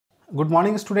Good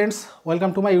morning students,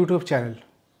 welcome to my YouTube channel.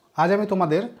 आज आमी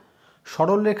तोमादेर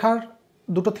सरल रेखार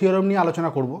दुटो थियोरेम निये आलोचना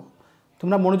करब।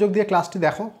 तोमरा मनोयोग दिए क्लासटी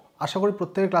देखो, आशा करी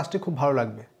प्रत्येकेर क्लासटी खूब भालो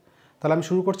लागबे। ताहले आमी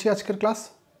शुरू करछि आजकेर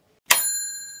क्लास।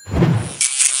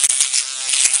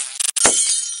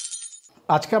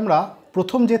 आजके आमरा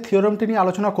प्रथम जे थियोरेमटी निये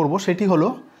आलोचना करब सेटी हलो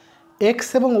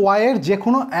एक्स एबं वाई एर जे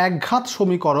कोनो एकघात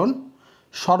समीकरण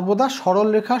सर्वदा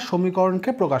सरल रेखार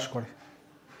समीकरणके प्रकाश करे।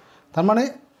 तार माने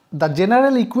the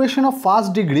general equation of first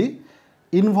degree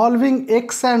involving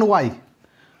x and y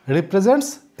represents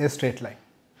a straight line.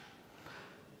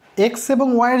 x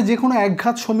এবং y এর যে কোনো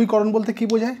একঘাত সমীকরণ বলতে কি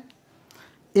বোঝায়?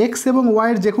 x এবং y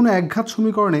এর যে কোনো একঘাত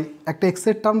সমীকরণে একটা x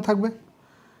এর টার্ম থাকবে,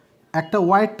 একটা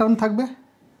y এর টার্ম থাকবে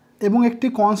এবং একটি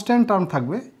কনস্ট্যান্ট টার্ম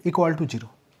থাকবে ইকুয়াল টু 0।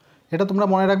 এটা তোমরা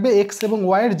মনে রাখবে, x এবং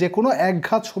y এর যে কোনো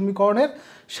একঘাত সমীকরণের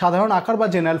সাধারণ আকার বা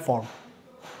জেনারেল ফর্ম।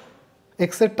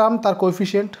 x এর টার্ম তার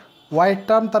কোএফিসিয়েন্ট, ওয়াই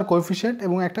টার্ম তার কোএফিসিয়েন্ট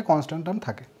এবং একটা কনস্ট্যান্ট টার্ম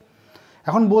থাকে।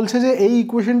 এখন বলছে যে এই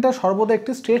ইকুয়েশনটা সর্বদা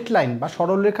একটি স্ট্রেট লাইন বা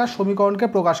সরল রেখার সমীকরণকে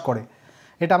প্রকাশ করে।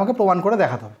 এটা আমাকে প্রমাণ করে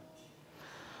দেখাতে হবে।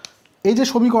 এই যে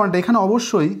সমীকরণটা, এখানে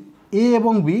অবশ্যই এ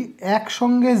এবং বি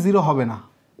একসঙ্গে জিরো হবে না,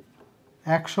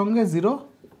 একসঙ্গে জিরো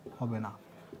হবে না।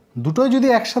 দুটোই যদি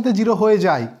একসাথে জিরো হয়ে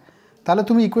যায় তাহলে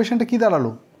তুমি ইকুয়েশনটা কী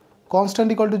দাঁড়ালো? Constant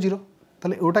equal to 0।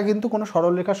 তাহলে ওটা কিন্তু কোনো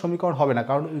সরল রেখার সমীকরণ হবে না,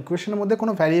 কারণ ইকুয়েশনের মধ্যে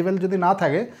কোনো ভ্যারিয়েবল যদি না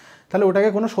থাকে তাহলে ওটাকে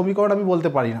কোনো সমীকরণ আমি বলতে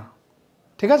পারি না।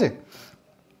 ঠিক আছে?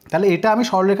 তাহলে এটা আমি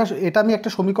সরলরেখা, এটা আমি একটা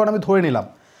সমীকরণ আমি ধরে নিলাম।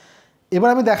 এবার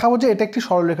আমি দেখাবো যে এটা একটি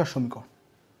সরলরেখার সমীকরণ।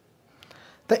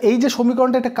 তা এই যে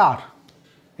সমীকরণটা, এটা কার?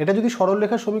 এটা যদি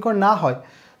সরলরেখার সমীকরণ না হয়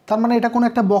তার মানে এটা কোনো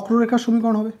একটা বক্ররেখার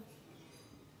সমীকরণ হবে,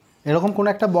 এরকম কোনো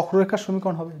একটা বক্ররেখার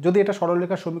সমীকরণ হবে যদি এটা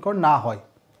সরলরেখার সমীকরণ না হয়।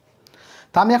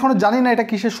 তা আমি এখনও জানি না এটা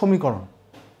কিসের সমীকরণ।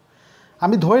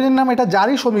 আমি ধরে নিলাম এটা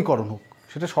যারই সমীকরণ হোক,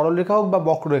 সেটা সরলরেখা হোক বা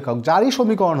বক্ররেখা হোক, যারই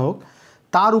সমীকরণ হোক,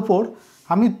 তার উপর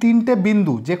আমি তিনটে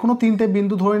বিন্দু, যে কোনো তিনটে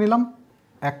বিন্দু ধরে নিলাম।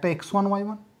 একটা x1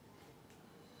 y1,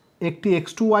 একটি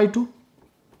x2 y2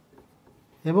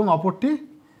 এবং অপরটি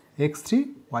x3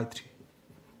 y3।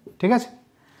 ঠিক আছে?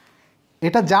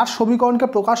 এটা যার সমীকরণকে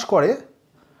প্রকাশ করে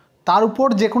তার উপর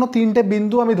যে কোনো তিনটে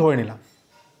বিন্দু আমি ধরে নিলাম।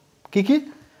 কি কি?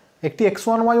 একটি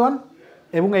x1 y1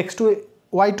 এবং x2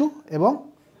 y2 এবং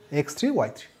x3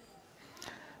 y3।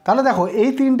 তাহলে দেখো, এই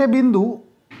তিনটে বিন্দু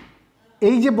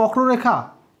এই যে বক্ররেখা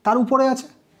তার উপরে আছে,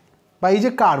 বা এই যে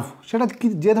কার্ভ, সেটা কি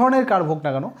যে ধরনের কার্ভ হোক না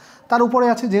কেন তার উপরে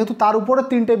আছে। যেহেতু তার উপরে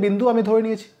তিনটে বিন্দু আমি ধরে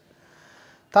নিয়েছি,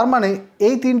 তার মানে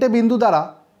এই তিনটে বিন্দু দ্বারা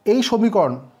এই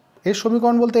সমীকরণ, এর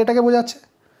সমীকরণ বলতে এটাকে বোঝাচ্ছে।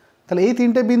 তাহলে এই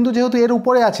তিনটে বিন্দু যেহেতু এর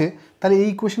উপরে আছে, তাহলে এই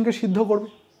ইকুয়েশনকে সিদ্ধ করবে।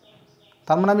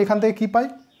 তার মানে আমি এখান থেকে কী পাই?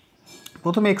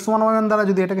 প্রথমে x1 y1 দ্বারা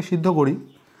যদি এটাকে সিদ্ধ করি,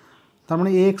 তার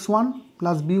মানে ax1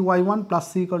 plus by1 plus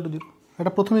c equal to 0।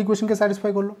 এটা প্রথম ইকুয়েশনকে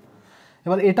স্যাটিসফাই করলো।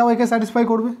 এবার এটাও একে স্যাটিসফাই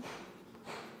করবে,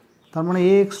 তার মানে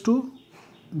ax2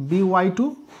 by2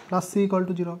 plus c equal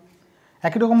to 0।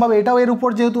 একই রকমভাবে এটাও এর উপর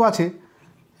যেহেতু আছে,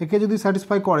 একে যদি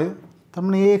স্যাটিসফাই করে, তার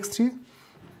মানে ax3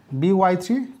 by3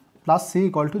 plus c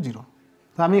equal to 0।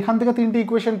 তো আমি এখান থেকে তিনটে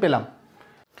ইকুয়েশন পেলাম।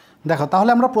 দেখো, তাহলে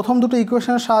আমরা প্রথম দুটো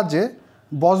ইকুয়েশনের সাহায্যে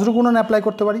বজ্রগুণন অ্যাপ্লাই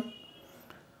করতে পারি।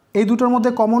 এই দুটোর মধ্যে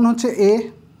কমন হচ্ছে a,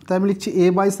 তাই আমি লিখছি a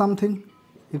by something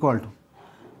equal to,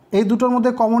 এই দুটোর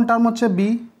মধ্যে কমন টার্ম হচ্ছে b,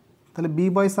 তাহলে b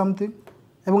বাই সামথিং,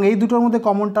 এবং এই দুটোর মধ্যে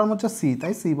কমন টার্ম হচ্ছে c,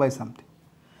 তাই c বাই সামথিং।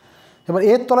 এবার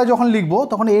এর তলায় যখন লিখবো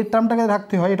তখন এর টার্মটাকে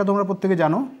রাখতে হয়, এটা তোমরা প্রত্যেকে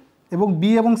জানো। এবং b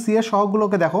এবং c এর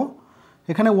সহগগুলোকে দেখো,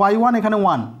 এখানে y1 এখানে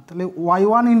 1, তাহলে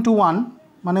y1 ইন্টু 1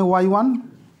 মানে y1,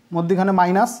 মধ্যেখানে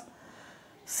মাইনাস,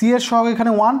 c এর সহগ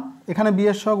এখানে 1, এখানে b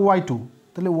এর সহগ y2,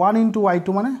 তাহলে 1 ইন্টু y2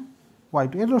 মানে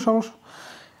y2। এর সমস্যা,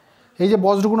 এই যে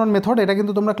বজ্রগুণন মেথড, এটা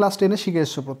কিন্তু তোমরা ক্লাস 10-এ শিখে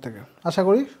এসছো প্রত্যেকে, আশা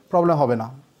করি প্রবলেম হবে না।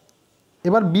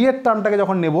 এবার বি এর টার্মটাকে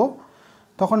যখন নেব,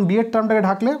 তখন বি এর টার্মটাকে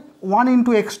ঢাকলে 1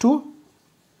 ইন্টু x2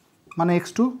 মানে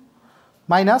x2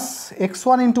 মাইনাস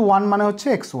x1 ইন্টু 1 মানে হচ্ছে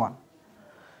x1।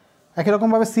 একই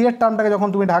রকমভাবে সি এর টার্মটাকে যখন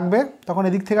তুমি ঢাকবে, তখন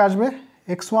এদিক থেকে আসবে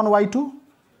x1 y2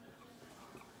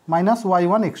 minus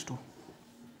y1 x2।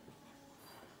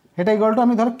 এটা ইকুয়াল টু,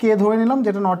 আমি ধরো কে ধরে নিলাম,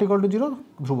 যেটা নট ইকুয়াল টু 0,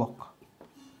 ধ্রুবক।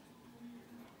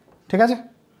 ঠিক আছে?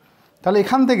 তাহলে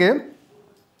এখান থেকে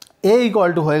এ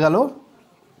ইকুয়াল টু হয়ে গেল,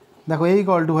 দেখো এ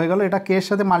ইকুয়াল টু হয়ে গেল, এটা কে এর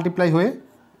সাথে মাল্টিপ্লাই হয়ে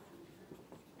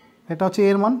এটা হচ্ছে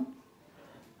এর মান।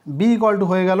 বি ইকুয়াল টু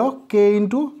হয়ে গেল কে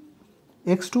ইন্টু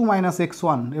x2 মাইনাস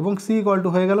x1, এবং সি ইকুয়াল টু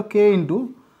হয়ে গেল কে into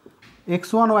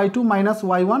x1 y2 minus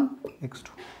y1 x2।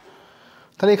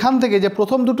 তাহলে এখান থেকে যে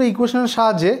প্রথম দুটো ইকুয়েশনের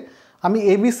সাহায্যে আমি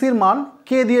এবিসির মান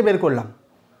কে দিয়ে বের করলাম।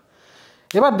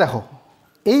 এবার দেখো,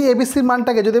 এই এবিসির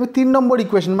মানটাকে যদি আমি 3 নম্বর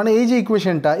ইকুয়েশন, মানে এই যে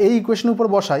ইকুয়েশনটা, এই ইকুয়েশনের উপর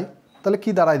বসাই, তাহলে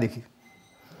কি দাঁড়ায় দেখি।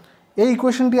 এই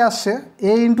ইকুয়েশনটি আসছে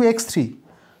a ইন্টু x3,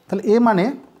 তাহলে এ মানে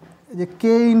যে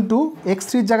কে ইন্টু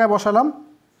x3-র জায়গায় বসালাম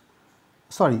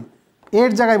সরি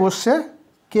এর জায়গায় বসছে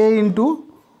কে ইন্টু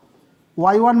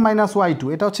y1 মাইনাস y2,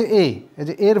 এটা হচ্ছে এ, এই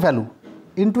যে এর ভ্যালু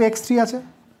ইন্টু x3 আছে,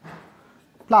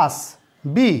 প্লাস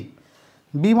বি,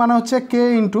 বি মানে হচ্ছে কে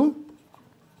ইন্টু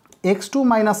x2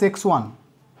 মাইনাস x1,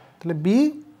 তাহলে বি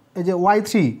এই যে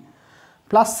y3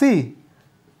 প্লাস সি,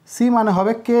 সি মানে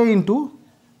হবে কে into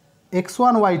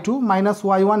x1 y2 minus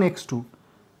y1 x2,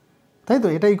 তাই তো?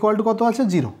 এটা ইকুয়াল টু কত আছে?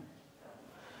 0।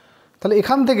 তাহলে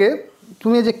এখান থেকে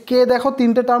তুমি এই যে কে দেখো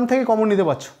তিনটে টার্ম থেকে কমন নিতে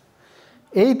পারছো,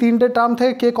 এই তিনটে টার্ম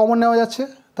থেকে কে কমন নেওয়া যাচ্ছে,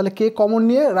 তাহলে কে কমন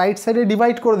নিয়ে রাইট সাইডে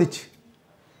ডিভাইড করে দিচ্ছি,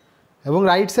 এবং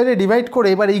রাইট সাইডে ডিভাইড করে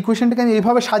এবার ইকুয়েশনটাকে আমি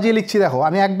এইভাবে সাজিয়ে লিখছি। দেখো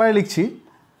আমি একবারে লিখছি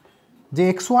যে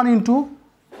x1 into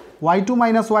y2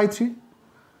 minus y3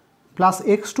 plus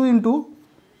x2 into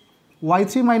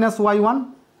y3 minus y1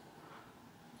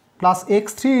 plus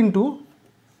x3 into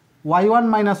y1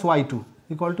 minus y2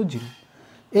 equal to 0।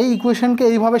 এই ইকুয়েশনকে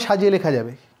এইভাবে সাজিয়ে লেখা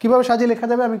যাবে। কীভাবে সাজিয়ে লেখা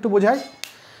যাবে আমি একটু বোঝাই।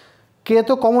 কে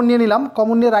তো কমন নিয়ে নিলাম,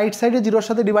 কমন নিয়ে রাইট সাইডে 0-র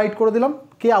সাথে ডিভাইড করে দিলাম,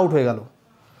 কে আউট হয়ে গেল।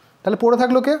 তাহলে পড়ে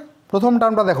থাকলো কে? প্রথম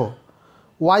টার্মটা দেখো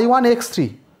y1 x3,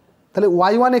 তাহলে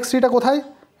y1 x3টা কোথায়?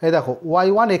 এই দেখো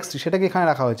y1 x3, সেটাকে এখানে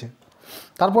রাখা হয়েছে।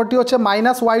 তারপরটি হচ্ছে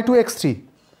মাইনাস y2 x3,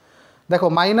 দেখো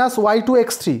মাইনাস y2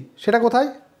 x3 সেটা কোথায়?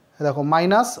 দেখো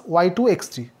minus y2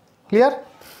 x3, clear?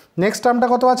 Next টার্মটা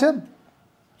কত আছে?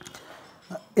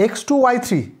 x2 y3,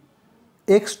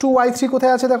 x2 y3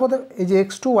 কোথায় আছে দেখো, এই যে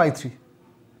x2 y3,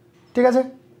 ঠিক আছে?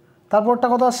 তারপরটা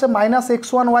কত আসছে? Minus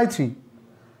x1 y3,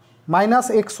 minus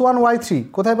x1 y3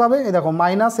 কোথায় পাবে? এই দেখো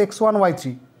মাইনাস x1 y3।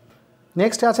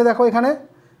 নেক্সট আছে দেখো এখানে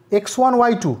x1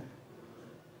 y2,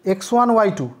 x1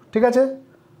 y2, ঠিক আছে?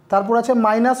 তারপর আছে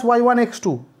minus y1 x2,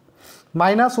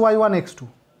 minus y1 x2।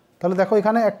 তাহলে দেখো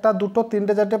এখানে একটা, দুটো,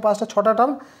 তিনটে, চারটে, পাঁচটা, 6টা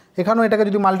টার্ম। এখানেও এটাকে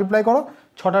যদি মাল্টিপ্লাই করো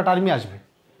 6টা টার্মই আসবে,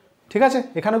 ঠিক আছে?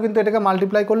 এখানেও কিন্তু এটাকে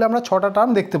মাল্টিপ্লাই করলে আমরা 6টা টার্ম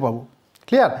দেখতে পাবো,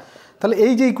 ক্লিয়ার? তাহলে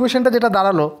এই যে ইকুয়েশনটা যেটা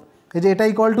দাঁড়ালো, এই যে এটা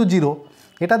ইকুয়াল টু 0,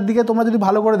 এটার দিকে তোমরা যদি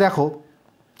ভালো করে দেখো,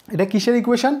 এটা কিসের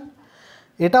ইকুয়েশন?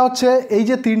 এটা হচ্ছে এই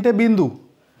যে তিনটে বিন্দু,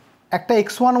 একটা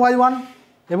x1 y1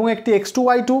 এবং একটি x2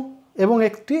 y2 এবং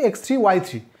একটি x3 y3,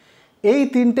 এই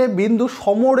তিনটে বিন্দু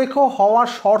সমরেখ হওয়ার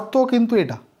শর্ত কিন্তু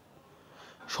এটা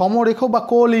সমরেখ বা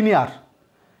কোলিনিয়ার।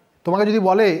 তোমাকে যদি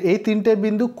বলে এই তিনটে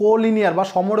বিন্দু কোলিনিয়ার বা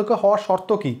সমরেখ হওয়ার শর্ত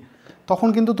কি, তখন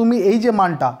কিন্তু তুমি এই যে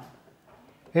মানটা,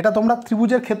 এটা তোমরা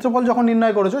ত্রিভুজের ক্ষেত্রফল যখন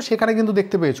নির্ণয় করেছো সেখানে কিন্তু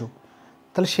দেখতে পেয়েছো।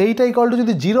 তাহলে সেইটা ইকুয়াল টু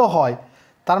যদি 0 হয়,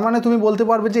 তার মানে তুমি বলতে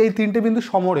পারবে যে এই তিনটে বিন্দু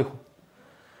সমরেখ।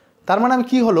 তার মানে আমি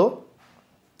কি হলো,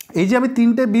 এই যে আমি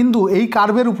তিনটে বিন্দু এই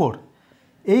কার্ভের উপর,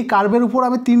 এই কার্ভের উপর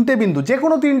আমি তিনটে বিন্দু, যে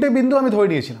কোনো তিনটে বিন্দু আমি ধরে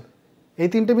নিয়েছিলাম। এই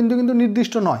তিনটে বিন্দু কিন্তু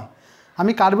নির্দিষ্ট নয়,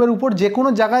 আমি কার্ভের উপর যে কোনো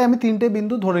জায়গায় আমি তিনটে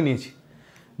বিন্দু ধরে নিয়েছি।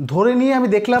 ধরে নিয়ে আমি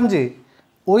দেখলাম যে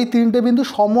ওই তিনটে বিন্দু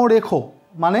সমরেখ,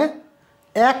 মানে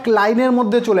এক লাইনের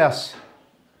মধ্যে চলে আসছে।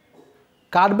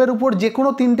 কার্ভের উপর যে কোনো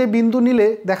তিনটে বিন্দু নিলে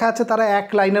দেখা যাচ্ছে তারা এক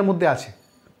লাইনের মধ্যে আছে।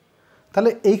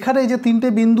 তাহলে এইখানে এই যে তিনটে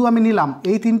বিন্দু আমি নিলাম,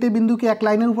 এই তিনটে বিন্দু কি এক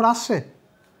লাইনের উপর আসছে?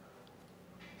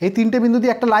 এই তিনটে বিন্দু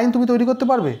দিয়ে একটা লাইন তুমি তৈরি করতে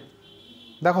পারবে?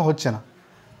 দেখো হচ্ছে না।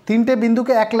 তিনটে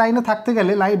বিন্দুকে এক লাইনে থাকতে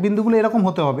গেলে বিন্দুগুলো এরকম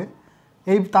হতে হবে,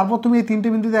 এই তারপর তুমি এই তিনটে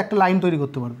বিন্দুতে একটা লাইন তৈরি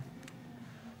করতে পারবে।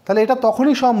 তাহলে এটা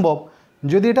তখনই সম্ভব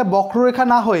যদি এটা বক্ররেখা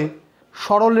না হয়ে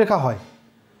সরল রেখা হয়।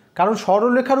 কারণ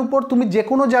সরল রেখার উপর তুমি যে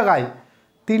কোনো জায়গায়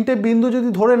তিনটে বিন্দু যদি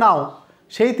ধরে নাও,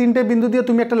 সেই তিনটে বিন্দু দিয়ে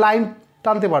তুমি একটা লাইন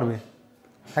টানতে পারবে।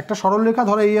 একটা সরল রেখা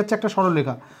ধরে এই হচ্ছে একটা সরল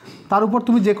রেখা, তার উপর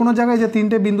তুমি যে কোনো জায়গায় যে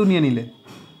তিনটে বিন্দু নিয়ে নিলে,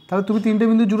 তাহলে তুমি তিনটে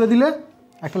বিন্দু জুড়ে দিলে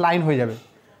একটা লাইন হয়ে যাবে।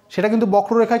 সেটা কিন্তু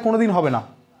বক্ররেখায় কোনো দিন হবে না।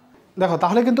 দেখো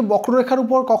তাহলে কিন্তু বক্ররেখার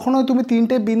উপর কখনোই তুমি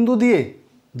তিনটে বিন্দু দিয়ে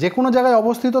যে কোনো জায়গায়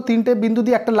অবস্থিত তিনটে বিন্দু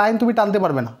দিয়ে একটা লাইন তুমি টানতে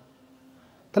পারবে না।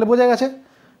 তাহলে বোঝা গেছে?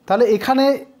 তাহলে এখানে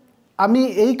আমি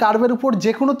এই কার্ভের উপর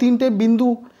যে কোনো তিনটে বিন্দু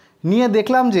নিয়ে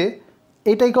দেখলাম যে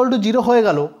এইটা ইকুয়াল টু 0 হয়ে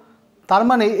গেল, তার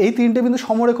মানে এই তিনটে বিন্দু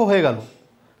সমরেখ হয়ে গেল।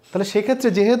 তাহলে সেক্ষেত্রে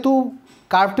যেহেতু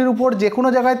কার্ভটির উপর যে কোনো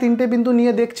জায়গায় তিনটে বিন্দু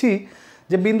নিয়ে দেখছি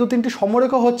যে বিন্দু তিনটি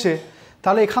সমরেখ হচ্ছে,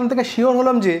 তাহলে এখান থেকে শিওর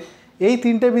হলাম যে এই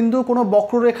তিনটে বিন্দু কোনো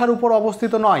বক্ররেখার উপর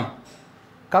অবস্থিত নয়।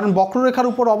 কারণ বক্ররেখার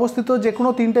উপর অবস্থিত যে কোনো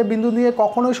তিনটে বিন্দু নিয়ে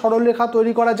কখনোই সরলরেখা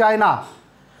তৈরি করা যায় না।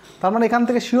 তার মানে এখান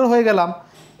থেকে শিওর হয়ে গেলাম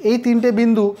এই তিনটে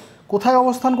বিন্দু কোথায়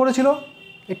অবস্থান করেছিল?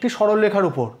 একটি সরলরেখার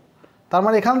উপর। তার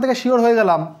মানে এখান থেকে শিওর হয়ে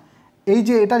গেলাম এই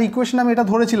যে এটার ইকুয়েশন আমি এটা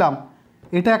ধরেছিলাম,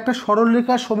 এটা একটা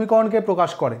সরলরেখার সমীকরণকে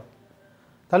প্রকাশ করে।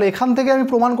 তাহলে এখান থেকে আমি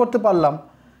প্রমাণ করতে পারলাম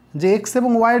যে এক্স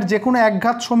এবং ওয়াইয়ের যে কোনো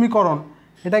একঘাত সমীকরণ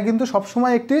এটা কিন্তু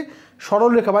সবসময় একটি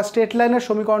সরলরেখা বা স্ট্রেট লাইনের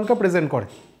সমীকরণকে প্রেজেন্ট করে।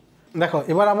 দেখো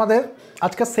এবার আমাদের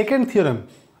আজকে সেকেন্ড থিওরেম,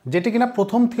 যেটি কিনা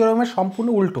প্রথম থিওরেমের সম্পূর্ণ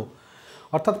উল্টো,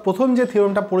 অর্থাৎ প্রথম যে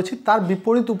থিওরেমটা পড়েছি তার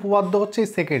বিপরীত উপপাদ্য হচ্ছে এই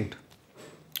সেকেন্ড।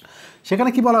 সেখানে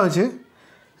কি বলা হয়েছে?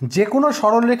 যে কোনো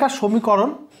সরলরেখার সমীকরণ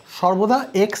সর্বদা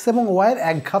এক্স এবং ওয়াইয়ের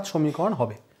একঘাত সমীকরণ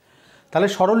হবে। তাহলে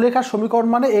সরলরেখার সমীকরণ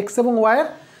মানে এক্স এবং ওয়াইয়ের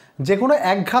যে কোনো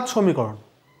একঘাত সমীকরণ।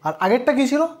 আর আগেরটা কী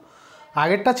ছিল?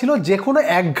 আগেরটা ছিল যে কোনো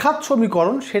একঘাত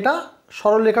সমীকরণ, সেটা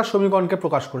সরলরেখার সমীকরণকে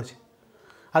প্রকাশ করেছে।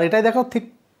 আর এটাই দেখো ঠিক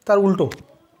তার উল্টো,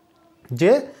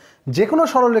 যে কোনো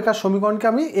সরলরেখার সমীকরণকে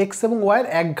আমি এক্স এবং ওয়াইয়ের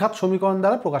একঘাত সমীকরণ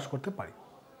দ্বারা প্রকাশ করতে পারি।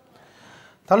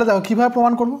 তাহলে দেখো কীভাবে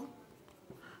প্রমাণ করব।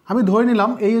 আমি ধরে নিলাম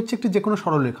এই হচ্ছে একটি যে কোনো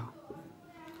সরলরেখা।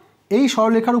 এই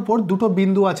সরলরেখার উপর দুটো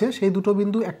বিন্দু আছে, সেই দুটো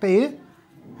বিন্দু একটা এ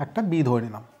একটা বি ধরে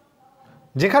নিলাম,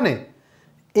 যেখানে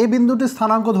এ বিন্দুটির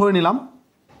স্থানাঙ্ক ধরে নিলাম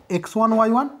x1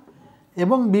 y1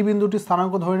 এবং বি বিন্দুটির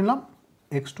স্থানাঙ্ক ধরে নিলাম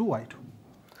x2 y2।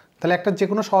 তাহলে একটা যে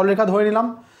কোনো সরলরেখা ধরে নিলাম,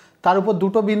 তার উপর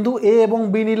দুটো বিন্দু এ এবং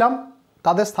বি নিলাম,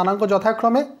 তাদের স্থানাঙ্ক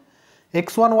যথাক্রমে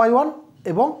x1 y1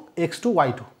 এবং x2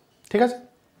 y2। ঠিক আছে?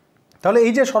 তাহলে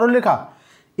এই যে সরলরেখা,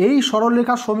 এই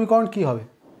সরলরেখার সমীকরণ কি হবে?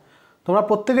 তোমরা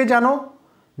প্রত্যেকেই জানো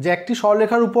যে একটি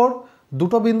সরলরেখার উপর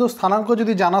দুটো বিন্দু স্থানাঙ্ক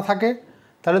যদি জানা থাকে,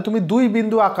 তাহলে তুমি দুই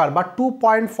বিন্দু আকার বা 2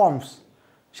 পয়েন্ট ফর্মস,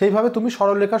 সেইভাবে তুমি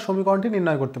সরলরেখার সমীকরণটি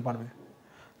নির্ণয় করতে পারবে।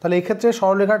 তাহলে এই ক্ষেত্রে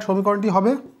সরলরেখার সমীকরণটি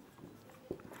হবে,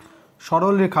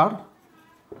 সরলরেখার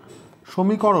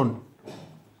সমীকরণ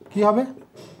কি হবে,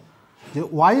 যে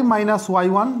y minus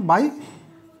y1 by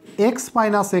x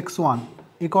minus x1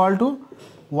 equal to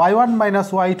y1 minus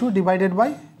y2 divided by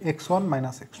x1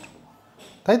 minus x2।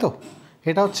 তাই তো?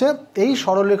 এটা হচ্ছে এই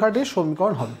সরলরেখাটির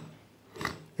সমীকরণ হবে।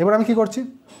 এবার আমি কি করছি?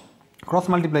 ক্রস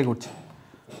মাল্টিপ্লাই করছি।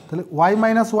 তাহলে y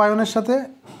মাইনাস y1 সাথে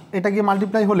এটা গিয়ে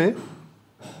মাল্টিপ্লাই হলে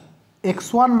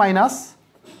x1 মাইনাস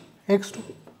x2,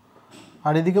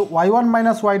 আর এদিকে y1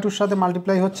 মাইনাস y2 সাথে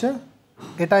মাল্টিপ্লাই হচ্ছে,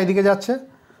 এটা এদিকে যাচ্ছে,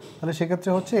 তাহলে সেক্ষেত্রে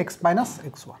হচ্ছে x মাইনাস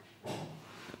x1।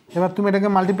 এবার তুমি এটাকে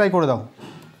মাল্টিপ্লাই করে দাও।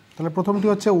 তাহলে প্রথমটি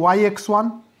হচ্ছে yx1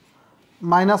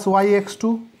 মাইনাস yx2,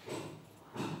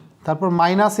 তারপর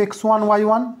মাইনাস x1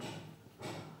 y1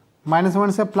 মাইনাস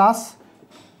মাইনাসে প্লাস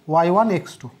y1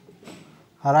 x2,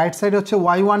 আর রাইট সাইড হচ্ছে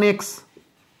y1x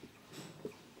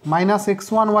minus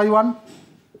x1 y1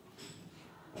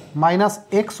 minus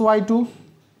xy2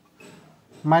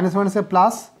 minus মাইনাসে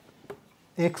প্লাস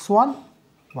x1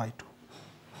 y2।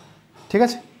 ঠিক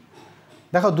আছে?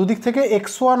 দেখো দুদিক থেকে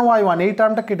x1 y1 এই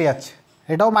টার্মটা কেটে যাচ্ছে,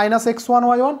 এটাও মাইনাস x1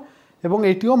 y1 এবং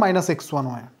এটিও মাইনাস x1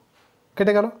 y1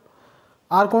 কেটে গেল।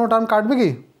 আর কোনো টার্ম কাটবে কি?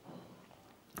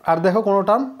 আর দেখো কোনো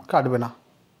টার্ম কাটবে না।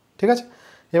 ঠিক আছে?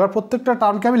 এবার প্রত্যেকটা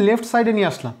টার্মকে আমি লেফট সাইডে নিয়ে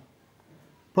আসলাম।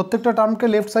 প্রত্যেকটা টার্মকে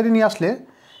লেফট সাইডে নিয়ে আসলে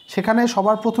সেখানে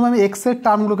সবার প্রথমে আমি এক্সের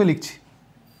টার্মগুলোকে লিখছি।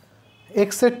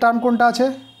 এক্সের টার্ম কোনটা আছে?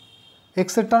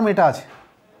 এক্সের টার্ম এটা আছে।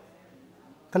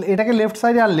 তাহলে এটাকে লেফট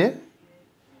সাইডে আনলে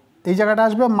এই জায়গাটা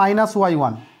আসবে মাইনাস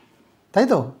y1, তাই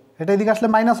তো? এটা এদিকে আসলে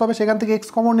মাইনাস হবে, সেখান থেকে এক্স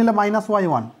কমন নিলে মাইনাস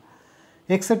y1।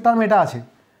 এক্সের টার্ম এটা আছে,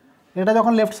 এটা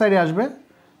যখন লেফট সাইডে আসবে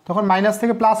তখন মাইনাস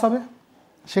থেকে প্লাস হবে,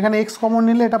 সেখানে এক্স কমন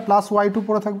নিলে এটা প্লাস y2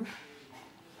 পড়ে থাকবে।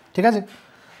 ঠিক আছে?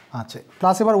 আচ্ছা,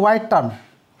 প্লাস এবার ওয়াইয়ের টার্ম।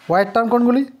 ওয়াইয়ের টার্ম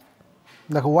কোনগুলি?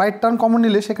 দেখো ওয়াইয়ের টার্ম কমন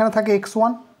নিলে সেখানে থাকে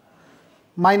x1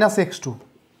 মাইনাস x2।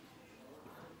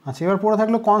 আচ্ছা, এবার পড়ে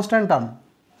থাকলো কনস্ট্যান্ট টার্ম,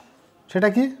 সেটা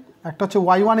কি? একটা হচ্ছে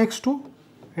y1 x2,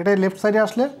 এটা লেফট সাইডে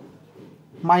আসলে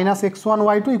minus x1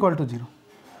 y2 equal to 0।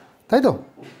 তাই তো?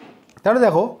 তাহলে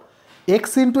দেখো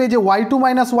এক্স ইন্টু এই যে y2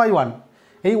 মাইনাস y1,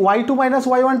 এই y2 মাইনাস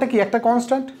y1টা কি? একটা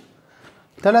কনস্ট্যান্ট।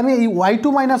 তাহলে আমি এই y2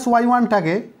 মাইনাস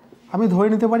y1টাকে আমি ধরে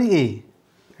নিতে পারি a,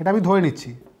 এটা আমি ধরে নিচ্ছি,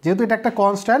 যেহেতু এটা একটা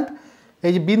কনস্ট্যান্ট।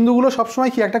 এই যে বিন্দুগুলো সবসময়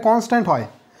কি একটা কনস্ট্যান্ট হয়,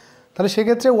 তাহলে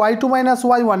সেক্ষেত্রে y2 মাইনাস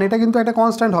y1 এটা কিন্তু একটা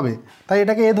কনস্ট্যান্ট হবে, তাই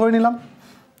এটাকে a ধরে নিলাম।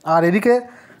 আর এদিকে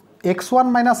x1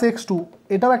 মাইনাস x2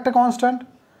 এটাও একটা কনস্ট্যান্ট,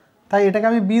 তাই এটাকে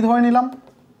আমি b ধরে নিলাম।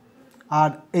 আর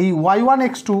এই y1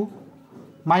 x2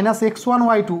 minus x1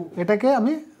 y2 এটাকে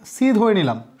আমি c ধরে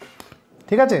নিলাম।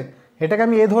 ঠিক আছে? এটাকে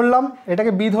আমি a ধরলাম,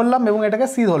 এটাকে b ধরলাম এবং এটাকে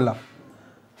c ধরলাম।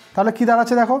 তাহলে কি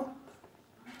দাঁড়াচ্ছে দেখো,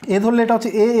 a ধরলে এটা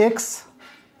হচ্ছে ax,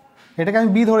 এটাকে আমি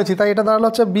b ধরেছি তাই এটা দাঁড়ালো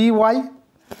হচ্ছে by,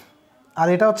 আর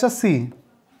এটা হচ্ছে c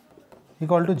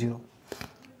ইকুয়াল টু 0।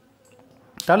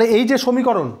 তাহলে এই যে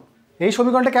সমীকরণ, এই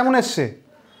সমীকরণটা কেমন এসছে?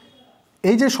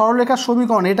 এই যে সরলরেখার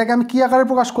সমীকরণ, এটাকে আমি কি আকারে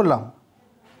প্রকাশ করলাম?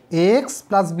 ax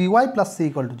plus by plus c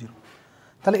equal to 0।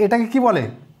 তাহলে এটাকে কি বলে?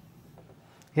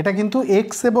 এটা কিন্তু x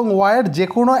এবং y এর যে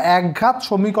কোনো একঘাত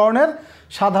সমীকরণের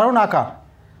সাধারণ আকার।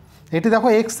 এটি দেখো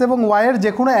x এবং y এর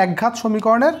যে কোনো একঘাত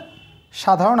সমীকরণের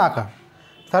সাধারণ আকার।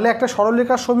 তাহলে একটা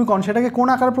সরলরেখার সমীকরণ, সেটাকে কোন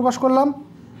আকারে প্রকাশ করলাম?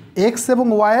 x এবং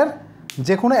y এর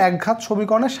যে কোনো একঘাত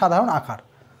সমীকরণের সাধারণ আকার।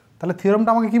 তাহলে থিওরেমটা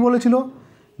আমাকে কি বলেছিল?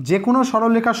 যে কোনো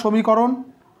সরলরেখার সমীকরণ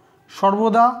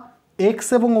সর্বদা x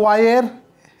এবং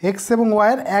y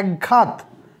এর একঘাত,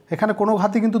 এখানে কোনো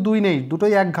ঘাতই কিন্তু দুই নেই,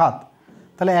 দুটোই একঘাত,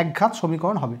 তাহলে একঘাত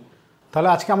সমীকরণ হবে। তাহলে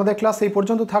আজকে আমাদের ক্লাস এই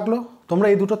পর্যন্ত থাকলো। তোমরা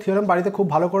এই দুটো থিওরেম বাড়িতে খুব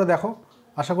ভালো করে দেখো।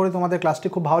 আশা করি তোমাদের ক্লাসটি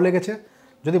খুব ভালো লেগেছে।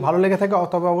 যদি ভালো লেগে থাকে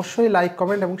তবে অবশ্যই লাইক,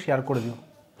 কমেন্ট এবং শেয়ার করে দিও।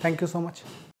 Thank you so much.